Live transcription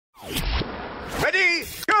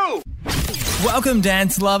Welcome,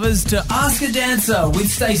 dance lovers, to Ask a Dancer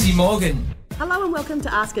with Stacey Morgan. Hello and welcome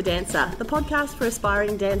to Ask a Dancer, the podcast for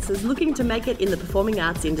aspiring dancers looking to make it in the performing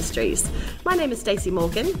arts industries. My name is Stacey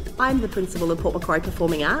Morgan. I'm the principal of Port Macquarie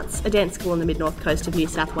Performing Arts, a dance school on the mid-north coast of New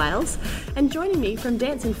South Wales. And joining me from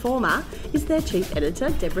Dance Informer is their chief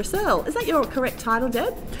editor, Deborah Searle. Is that your correct title,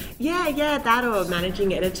 Deb? Yeah, that or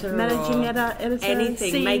managing editor. Managing editor,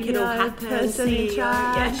 anything, CEO, make it all happen. Person in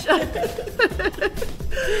charge. Yeah.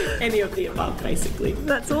 Any of the above, basically.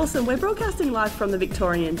 That's awesome. We're broadcasting live from the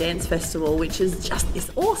Victorian Dance Festival, which is just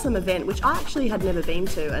this awesome event, which I actually had never been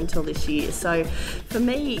to until this year. So for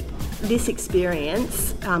me, this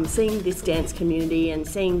experience, seeing this dance community and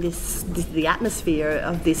seeing the atmosphere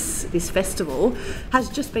of this festival has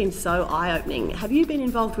just been so eye-opening. Have you been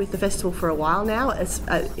involved with the festival for a while now as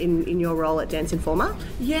in your role at Dance Informer?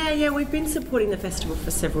 Yeah, we've been supporting the festival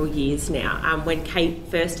for several years now. When Kate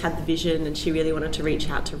first had the vision and she really wanted to reach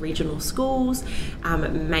out to regional schools,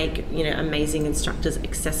 make amazing instructors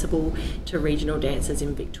accessible to regional dancers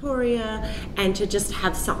in Victoria, and to just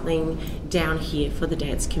have something down here for the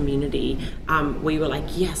dance community, we were like,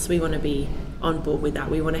 yes, we want to be on board with that.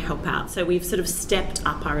 We want to help out. So we've sort of stepped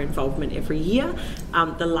up our involvement every year.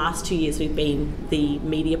 The last 2 years we've been the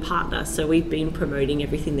media partner, so we've been promoting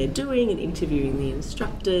everything they're doing and interviewing the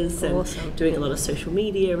instructors and doing a lot of social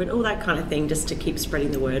media and all that kind of thing, just to keep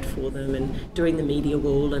spreading the word for them and doing the media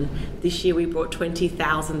wall. And this year we brought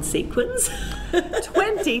 20,000 sequins.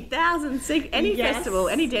 20,000 sequins? Any festival,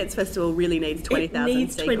 any dance festival really needs 20,000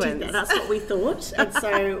 sequins. That's what we thought. And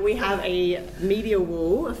so we have a media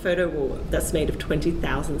wall, a photo wall that's made of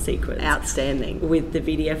 20,000 sequins. Outstanding. With the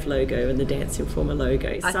VDF logo and the Dance Informer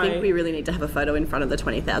logo. I think we really need to have a photo in front of the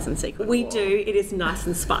 20,000 sequins. We do. It is nice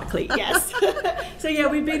and sparkly, yes. So yeah,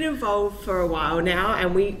 we've been involved for a while now,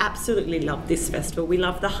 and we absolutely love this festival. We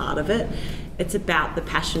love the heart of it. It's about the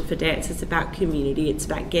passion for dance. It's about community. It's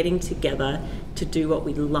about getting together to do what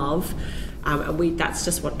we love. And that's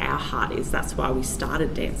just what our heart is. That's why we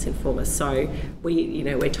started Dance Informer. So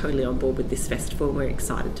we're totally on board with this festival, and we're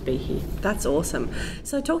excited to be here. That's awesome.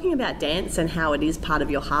 So talking about dance and how it is part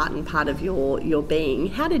of your heart and part of your being,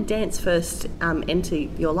 how did dance first enter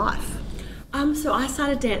your life? So I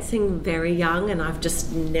started dancing very young, and I've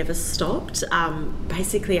just never stopped.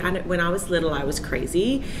 Basically, when I was little, I was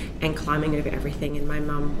crazy and climbing over everything, and my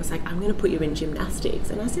mum was like, I'm going to put you in gymnastics.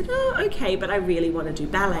 And I said, oh, okay, but I really want to do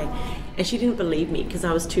ballet. And she didn't believe me because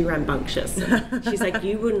I was too rambunctious. She's like,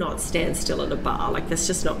 you will not stand still at a bar. Like, that's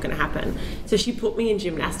just not going to happen. So she put me in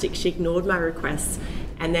gymnastics. She ignored my requests.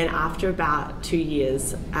 And then after about 2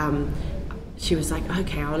 years, she was like,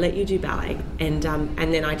 okay, I'll let you do ballet. And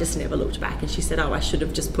then I just never looked back. And she said, oh, I should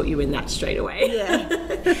have just put you in that straight away.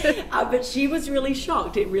 Yeah. But she was really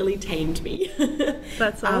shocked. It really tamed me.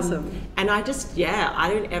 That's awesome. And I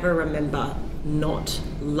don't ever remember not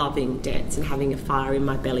loving dance and having a fire in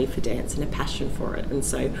my belly for dance and a passion for it. And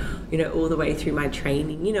so, all the way through my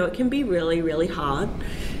training, it can be really, really hard.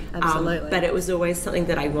 Absolutely. But it was always something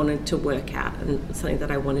that I wanted to work at, and something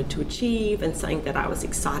that I wanted to achieve, and something that I was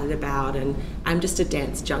excited about. And I'm just a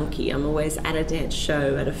dance junkie. I'm always at a dance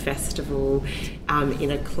show, at a festival,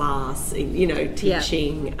 in a class,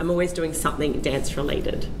 teaching. Yeah. I'm always doing something dance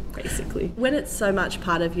related, basically. When it's so much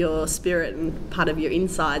part of your spirit and part of your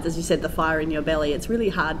insides, as you said, the fire in your belly, it's really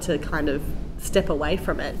hard to kind of step away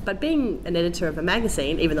from it. But being an editor of a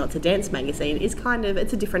magazine, even though it's a dance magazine, is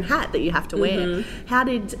it's a different hat that you have to wear. Mm-hmm. How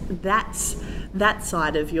did that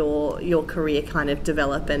side of your career kind of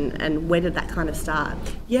develop, and where did that kind of start?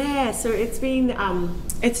 Yeah, so it's been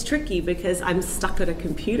it's tricky because I'm stuck at a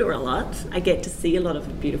computer a lot. I get to see a lot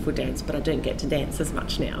of beautiful dance, but I don't get to dance as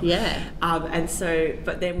much now. Yeah. And so,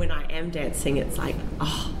 but then when I am dancing, it's like,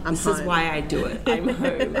 this is why I do it. I'm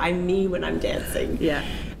home. I'm me when I'm dancing. Yeah.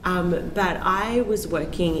 But I was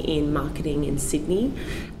working in marketing in Sydney,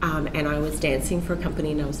 and I was dancing for a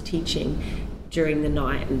company, and I was teaching during the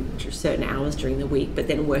night and certain hours during the week, but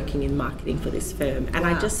then working in marketing for this firm. And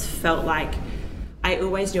I just felt like I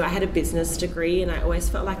always knew I had a business degree, and I always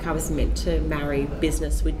felt like I was meant to marry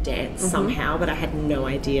business with dance somehow, but I had no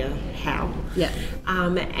idea how. Yeah.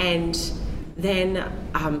 And then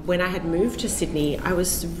when I had moved to Sydney, I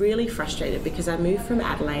was really frustrated because I moved from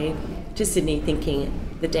Adelaide to Sydney thinking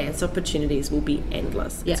the dance opportunities will be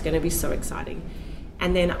endless. Yeah. It's going to be so exciting.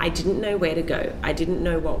 And then I didn't know where to go. I didn't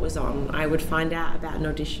know what was on. I would find out about an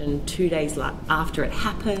audition 2 days after it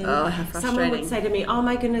happened. Oh, how frustrating. Someone would say to me, oh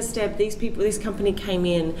my goodness, Deb, this company came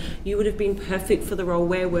in. You would have been perfect for the role.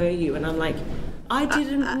 Where were you? And I'm like, I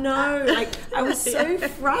didn't know. I was so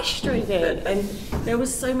frustrated. And there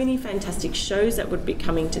was so many fantastic shows that would be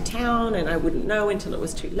coming to town, and I wouldn't know until it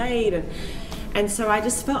was too late. And so I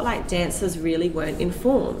just felt like dancers really weren't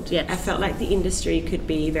informed. Yes. I felt like the industry could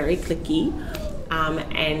be very cliquey,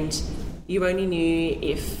 and you only knew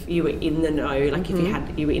if you were in the know, like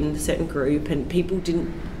if you were in a certain group, and people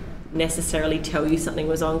didn't necessarily tell you something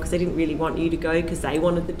was on because they didn't really want you to go because they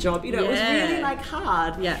wanted the job. You know, it was really like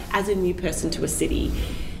hard as a new person to a city.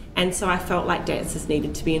 And so I felt like dancers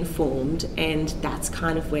needed to be informed, and that's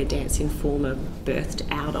kind of where Dance Informer birthed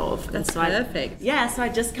out of. That's perfect. So I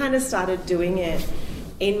just kind of started doing it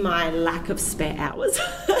in my lack of spare hours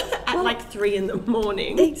at like 3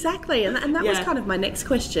 a.m. Exactly, and that was kind of my next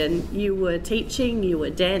question. You were teaching, you were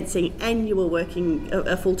dancing, and you were working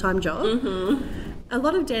a full-time job. Mm-hmm. A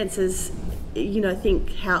lot of dancers, you know,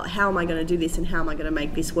 think, how am I going to do this and how am I going to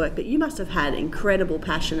make this work? But you must have had incredible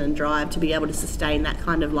passion and drive to be able to sustain that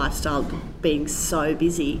kind of lifestyle, being so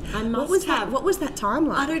busy. What was that time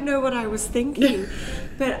like? I don't know what I was thinking,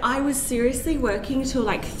 but I was seriously working till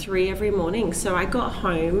like 3 every morning. So I got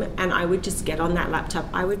home and I would just get on that laptop.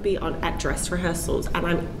 I would be at dress rehearsals and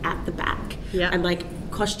I'm at the back. Yeah. I'm like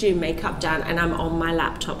costume, makeup done, and I'm on my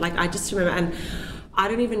laptop. Like I just remember, and I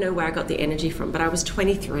don't even know where I got the energy from, but I was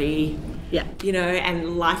 23. Yeah. You know,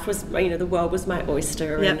 and life was, you know, the world was my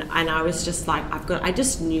oyster, and I was just like, I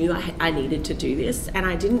just knew I needed to do this, and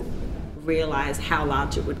I didn't realize how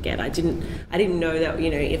large it would get. I didn't know that,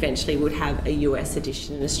 you know, eventually we'd have a US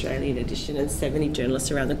edition, an Australian edition, and 70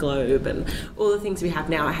 journalists around the globe, and all the things we have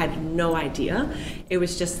now. I had no idea. It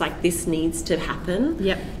was just like, this needs to happen.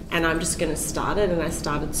 Yep. And I'm just going to start it. And I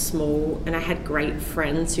started small, and I had great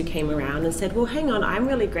friends who came around and said, well, hang on, I'm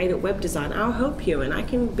really great at web design. I'll help you, and I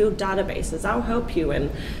can build databases. I'll help you.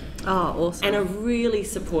 And awesome. And a really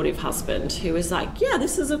supportive husband who was like, yeah,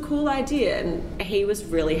 this is a cool idea. And he was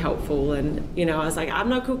really helpful. And, you know, I was like, I'm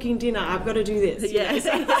not cooking dinner. I've got to do this. Yeah.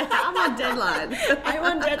 I'm on deadline. I'm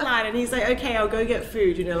on deadline. And he's like, okay, I'll go get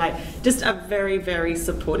food. You know, like just a very, very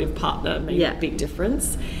supportive partner made a big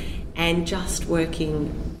difference. And just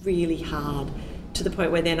working really hard to the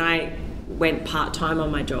point where then I went part-time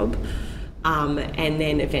on my job. And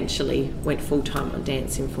then eventually went full-time on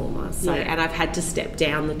Dance Informer. So, and I've had to step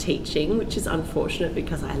down the teaching, which is unfortunate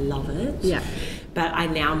because I love it. Yeah. But I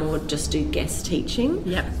now more just do guest teaching.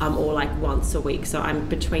 Yep. Or like once a week. So I'm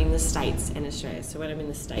between the States and Australia. So when I'm in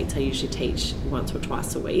the States, I usually teach once or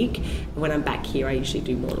twice a week. And when I'm back here, I usually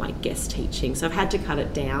do more like guest teaching. So I've had to cut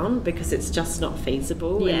it down because it's just not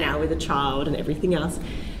feasible. Yeah. And now with a child and everything else.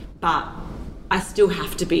 But I still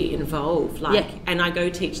have to be involved, and I go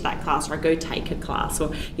teach that class, or I go take a class,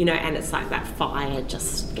 or, you know, and it's like that fire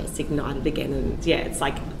just gets ignited again, and it's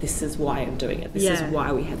like, this is why I'm doing it. This is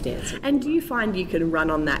why we have dancing. And do you find you can run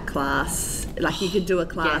on that class, like you could do a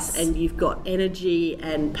class and you've got energy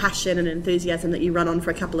and passion and enthusiasm that you run on for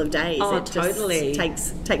a couple of days? Oh, it totally.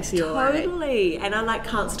 Just takes you away. Totally. And I like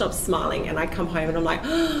can't stop smiling, and I come home and I'm like,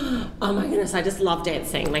 oh my goodness, I just love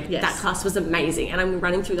dancing. Like that class was amazing, and I'm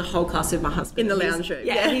running through the whole class with my husband. In the lounge room.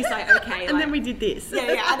 Yeah, and he's like, okay. And then we did this.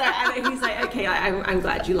 And he's like, okay, I'm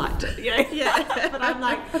glad you liked it. You know? Yeah. But I'm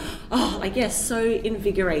like, so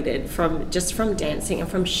invigorated from dancing and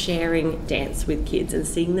from sharing dance with kids and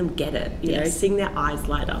seeing them get it, you know, seeing their eyes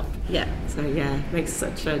light up. Yeah. So, it makes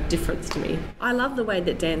such a difference to me. I love the way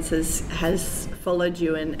that Dancers has followed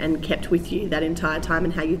you and kept with you that entire time,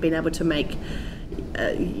 and how you've been able to make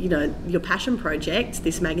you know, your passion project,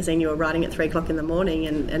 this magazine you were writing at 3 o'clock in the morning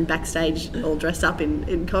and backstage all dressed up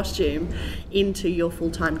in costume, into your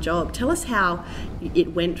full-time job. Tell us how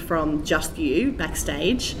it went from just you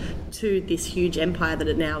backstage to this huge empire that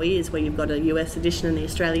it now is, where you've got a US edition and the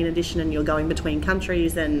Australian edition, and you're going between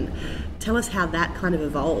countries. And tell us how that kind of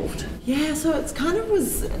evolved. Yeah, so it's kind of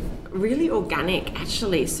was really organic,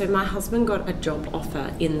 actually. So my husband got a job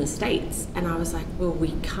offer in the States, and I was like, well,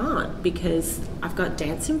 we can't because I've got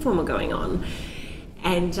Dance Informer going on.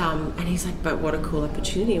 And he's like, but what a cool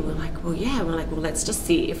opportunity. And we're like, well, yeah. And we're like, well, let's just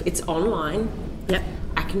see if it's online. Yep.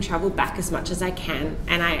 I can travel back as much as I can.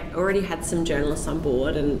 And I already had some journalists on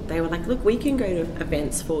board, and they were like, look, we can go to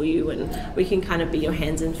events for you, and we can kind of be your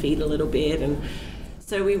hands and feet a little bit. And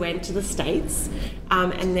so we went to the States,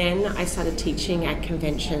 and then I started teaching at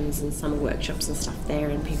conventions and summer workshops and stuff there,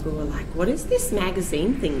 and people were like, what is this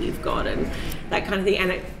magazine thing you've got, and that kind of thing.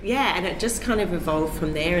 And it just kind of evolved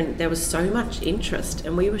from there, and there was so much interest,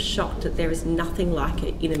 and we were shocked that there is nothing like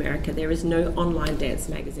it in America. There is no online dance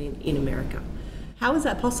magazine in America. How is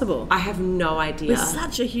that possible? I have no idea. With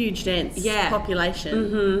such a huge dance population.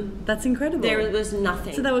 Mm-hmm. That's incredible. There was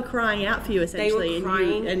nothing. So they were crying out for you, essentially. They were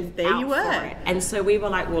crying and there you were. For it. And so we were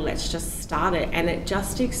like, well, let's just start it. And it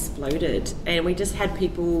just exploded. And we just had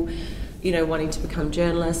people wanting to become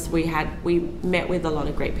journalists. We met with a lot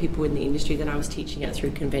of great people in the industry that I was teaching at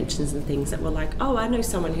through conventions and things that were like, oh, I know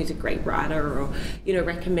someone who's a great writer, or,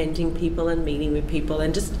 recommending people and meeting with people,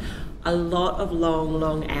 and just a lot of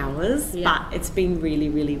long hours, but it's been really,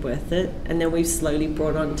 really worth it. And then we've slowly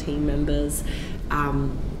brought on team members.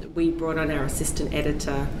 We brought on our assistant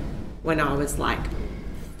editor when I was like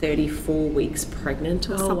 34 weeks pregnant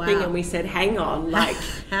or something, wow. and we said, hang on, like,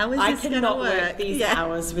 how is I this cannot gonna work these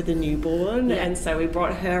hours with a newborn. And so we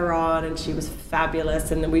brought her on, and she was fabulous,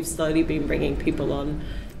 and then we've slowly been bringing people on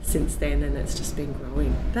since then, and it's just been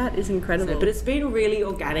growing. That is incredible. But it's been really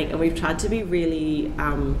organic, and we've tried to be really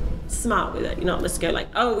smart with it. You're not just go like,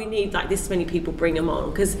 oh, we need like this many people, bring them on,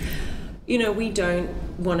 because we don't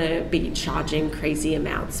want to be charging crazy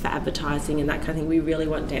amounts for advertising and that kind of thing. We really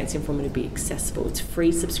want Dance Informer to be accessible. It's a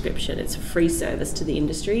free subscription. It's a free service to the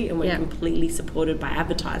industry, and we're completely supported by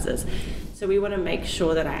advertisers. So we want to make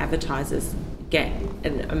sure that our advertisers get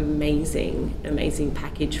an amazing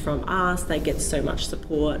package from us. They get so much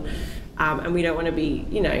support. And we don't want to be,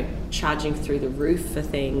 charging through the roof for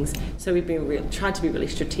things. So we've been tried to be really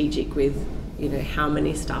strategic with, how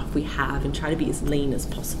many staff we have, and try to be as lean as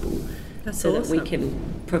possible. That's so awesome. that we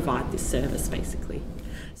can provide this service, basically.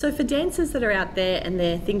 So for dancers that are out there and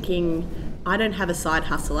they're thinking, I don't have a side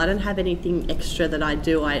hustle, I don't have anything extra that I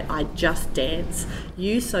do, I just dance.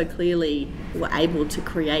 You so clearly were able to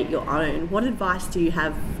create your own. What advice do you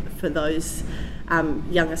have for those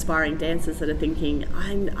young aspiring dancers that are thinking,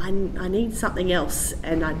 I need something else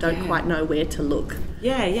and I don't quite know where to look?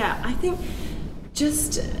 Yeah. I think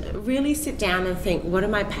just really sit down and think, what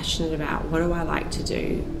am I passionate about? What do I like to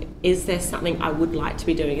do? Is there something I would like to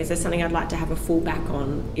be doing? Is there something I'd like to have a fallback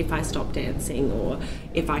on if I stop dancing, or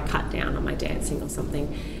if I cut down on my dancing or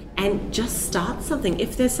something? And just start something.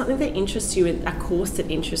 If there's something that interests you, a course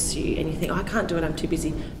that interests you, and you think, oh, I can't do it, I'm too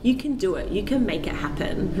busy, you can do it. You can make it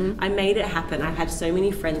happen. Mm-hmm. I made it happen. I've had so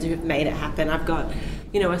many friends who have made it happen. I've got,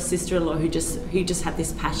 a sister-in-law who just had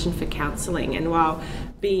this passion for counselling, and while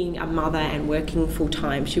being a mother and working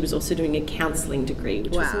full-time, she was also doing a counselling degree,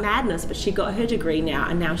 which was madness, but she got her degree now,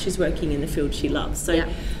 and now she's working in the field she loves. So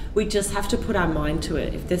we just have to put our mind to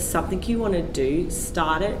it. If there's something you want to do,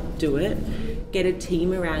 start it, do it. Get a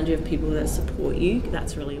team around you of people that support you.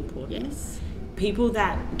 That's really important. Yes. People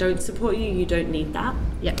that don't support you, you don't need that.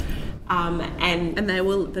 Yep. And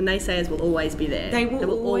the naysayers will always be there. There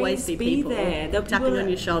will always be be people there. tapping on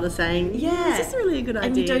your shoulder saying, is this really a good idea?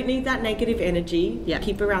 And you don't need that negative energy. Yep.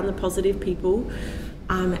 Keep around the positive people,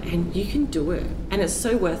 and you can do it. And it's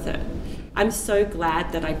so worth it. I'm so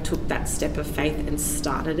glad that I took that step of faith and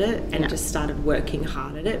started it, and just started working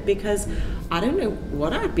hard at it, because I don't know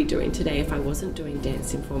what I'd be doing today if I wasn't doing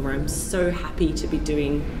Dance Informer. I'm so happy to be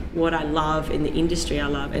doing what I love in the industry I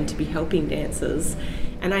love, and to be helping dancers.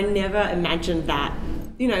 And I never imagined that,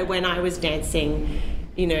 when I was dancing,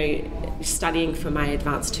 studying for my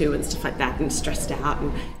Advanced 2 and stuff like that, and stressed out,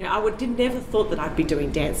 and I never thought that I'd be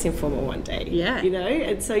doing Dance Informer one day.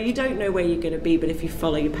 And so you don't know where you're going to be, but if you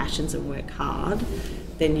follow your passions and work hard,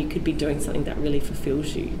 then you could be doing something that really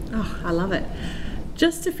fulfills you. Oh, I love it.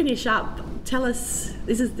 Just to finish up, tell us,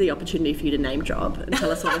 this is the opportunity for you to name drop and tell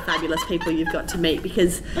us all the fabulous people you've got to meet,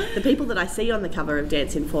 because the people that I see on the cover of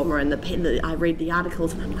Dance Informer and I read the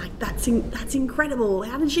articles and I'm like, that's incredible.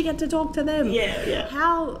 How did she get to talk to them? Yeah.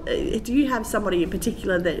 How do you have somebody in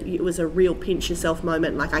particular that it was a real pinch yourself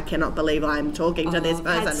moment, like, I cannot believe I'm talking to this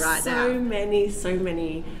person right now? So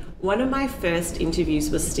many. One of my first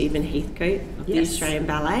interviews was Stephen Heathcote of the Australian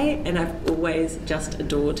Ballet, and I've always just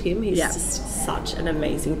adored him. He's just such an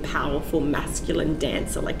amazing, powerful, masculine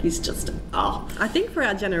dancer. Like, he's just, I think for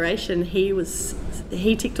our generation,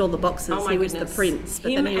 he ticked all the boxes. Oh my was goodness. The prince,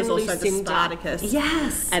 but Him then he was also Lucinda. the Spartacus.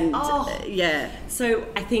 Yes. And So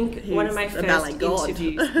I think one of my first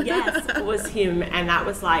interviews was him, and that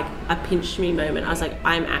was like a pinch me moment. I was like,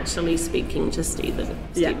 I'm actually speaking to Stephen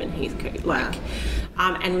Heathcote. Wow.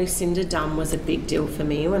 And Lucinda Dunn was a big deal for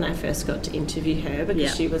me when I first got to interview her,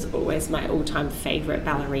 because she was always my all-time favourite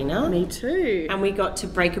ballerina. Me too. And we got to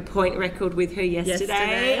break a point record with her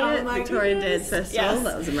yesterday. Oh my Victorian Dance Festival. Yes.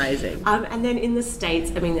 That was amazing. And then in the States,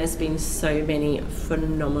 there's been so many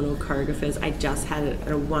phenomenal choreographers. I just had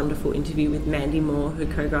a wonderful interview with Mandy Moore, who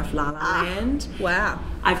choreographed La La Land. Wow.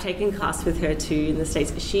 I've taken class with her too in the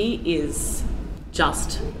States. She is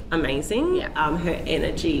just amazing. Her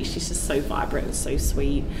energy, she's just so vibrant and so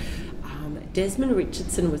sweet. Desmond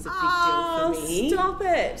Richardson was a big deal for me. Stop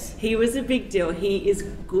it. He was a big deal. He is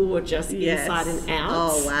gorgeous inside and out.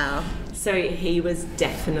 Oh, wow. So he was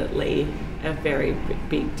definitely a very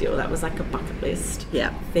big deal. That was like a bucket list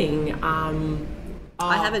thing.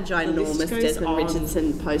 I have a ginormous Desmond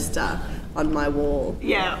Richardson poster on my wall.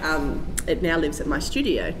 Yeah. It now lives at my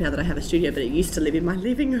studio, now that I have a studio, but it used to live in my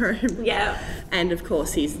living room. Yeah. And of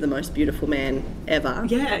course, he's the most beautiful man ever.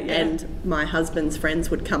 Yeah. And my husband's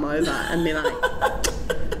friends would come over and be like,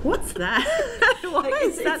 what's that? Why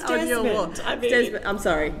is that on your wall? I mean, Desmond, I'm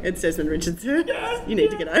sorry, it's Desmond Richardson. Yeah. You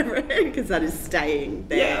need to get over it because that is staying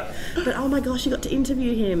there. Yeah. But oh my gosh, you got to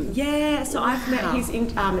interview him. Yeah, so I've met, he's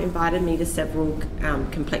invited me to several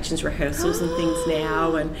complexions rehearsals and things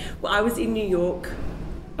now. And I was in New York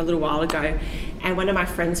a little while ago, and one of my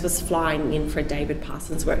friends was flying in for a David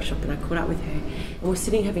Parsons workshop, and I caught up with her, and we're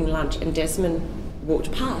sitting having lunch, and Desmond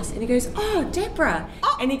walked past, and he goes, "Oh, Deborah,"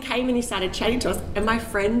 and he came and he started chatting to us, and my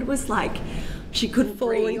friend was like, she couldn't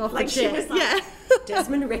breathe, off like the she chair. was like,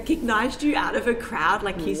 Desmond recognised you out of a crowd,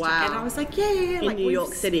 like he's, wow. and I was like, yeah. In like New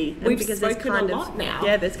York City, we've because spoken there's kind a of lot now.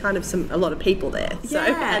 Yeah, there's kind of a lot of people there. So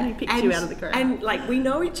and he picked you out of the crowd. And like we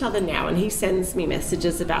know each other now, and he sends me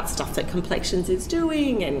messages about stuff that Complexions is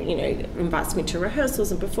doing, and invites me to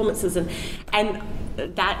rehearsals and performances, and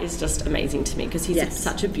that is just amazing to me because he's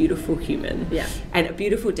such a beautiful human, and a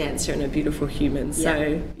beautiful dancer and a beautiful human. So so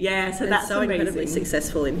and that's so amazing. incredibly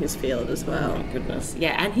successful in his field as well. Oh my goodness,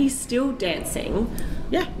 and he's still dancing,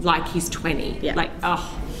 like he's 20, like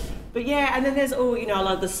But and then there's all, I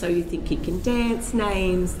love the So You Think He Can Dance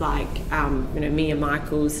names, like, Mia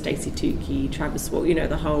Michaels, Stacey Tukey, Travis Wall,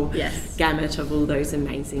 the whole gamut of all those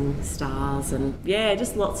amazing stars. And,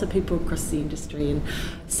 just lots of people across the industry. And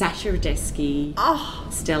Sasha Radesky,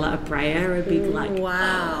 Stella Abrea are big,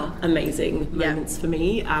 amazing moments for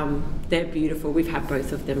me. They're beautiful. We've had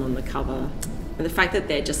both of them on the cover. And the fact that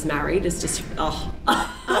they're just married is just,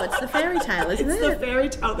 it's the fairy tale, isn't it? It's the fairy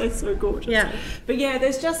tale. They're so gorgeous. Yeah. But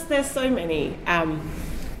there's so many.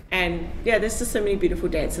 And there's just so many beautiful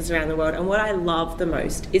dancers around the world. And what I love the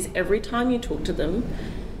most is every time you talk to them,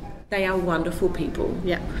 they are wonderful people.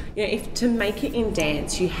 Yeah. If to make it in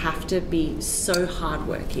dance, you have to be so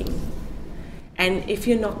hardworking. And if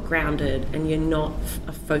you're not grounded and you're not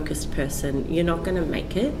a focused person, you're not going to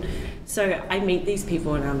make it. So I meet these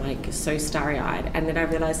people and I'm like so starry-eyed, and then I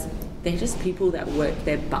realise they're just people that work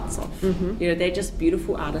their butts off. Mm-hmm. They're just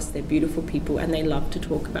beautiful artists, they're beautiful people, and they love to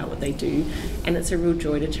talk about what they do, and it's a real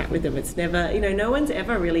joy to chat with them. It's never, no one's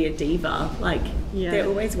ever really a diva. They're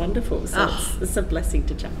always wonderful, so it's a blessing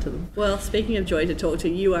to chat to them. Well, speaking of joy to talk to,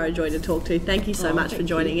 you are a joy to talk to. Thank you so much for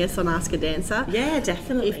joining us on Ask a Dancer. Yeah,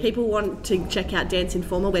 definitely. If people want to check out Dance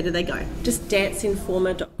Informer, where do they go? Just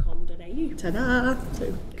danceinformer.com.au. Ta-da!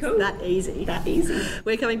 Cool. That easy.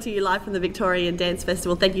 We're coming to you live from the Victorian Dance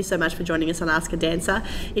Festival. Thank you so much for joining us on Ask a Dancer.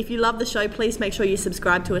 If you love the show, please make sure you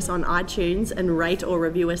subscribe to us on iTunes and rate or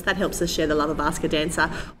review us. That helps us share the love of Ask a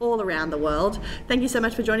Dancer all around the world. Thank you so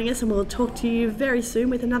much for joining us, and we'll talk to you very soon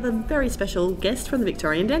with another very special guest from the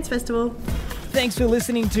Victorian Dance Festival. Thanks for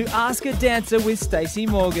listening to Ask a Dancer with Stacey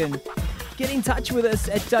Morgan. Get in touch with us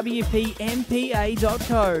at wpmpa.co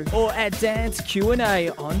or at Dance Q&A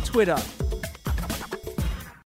on Twitter.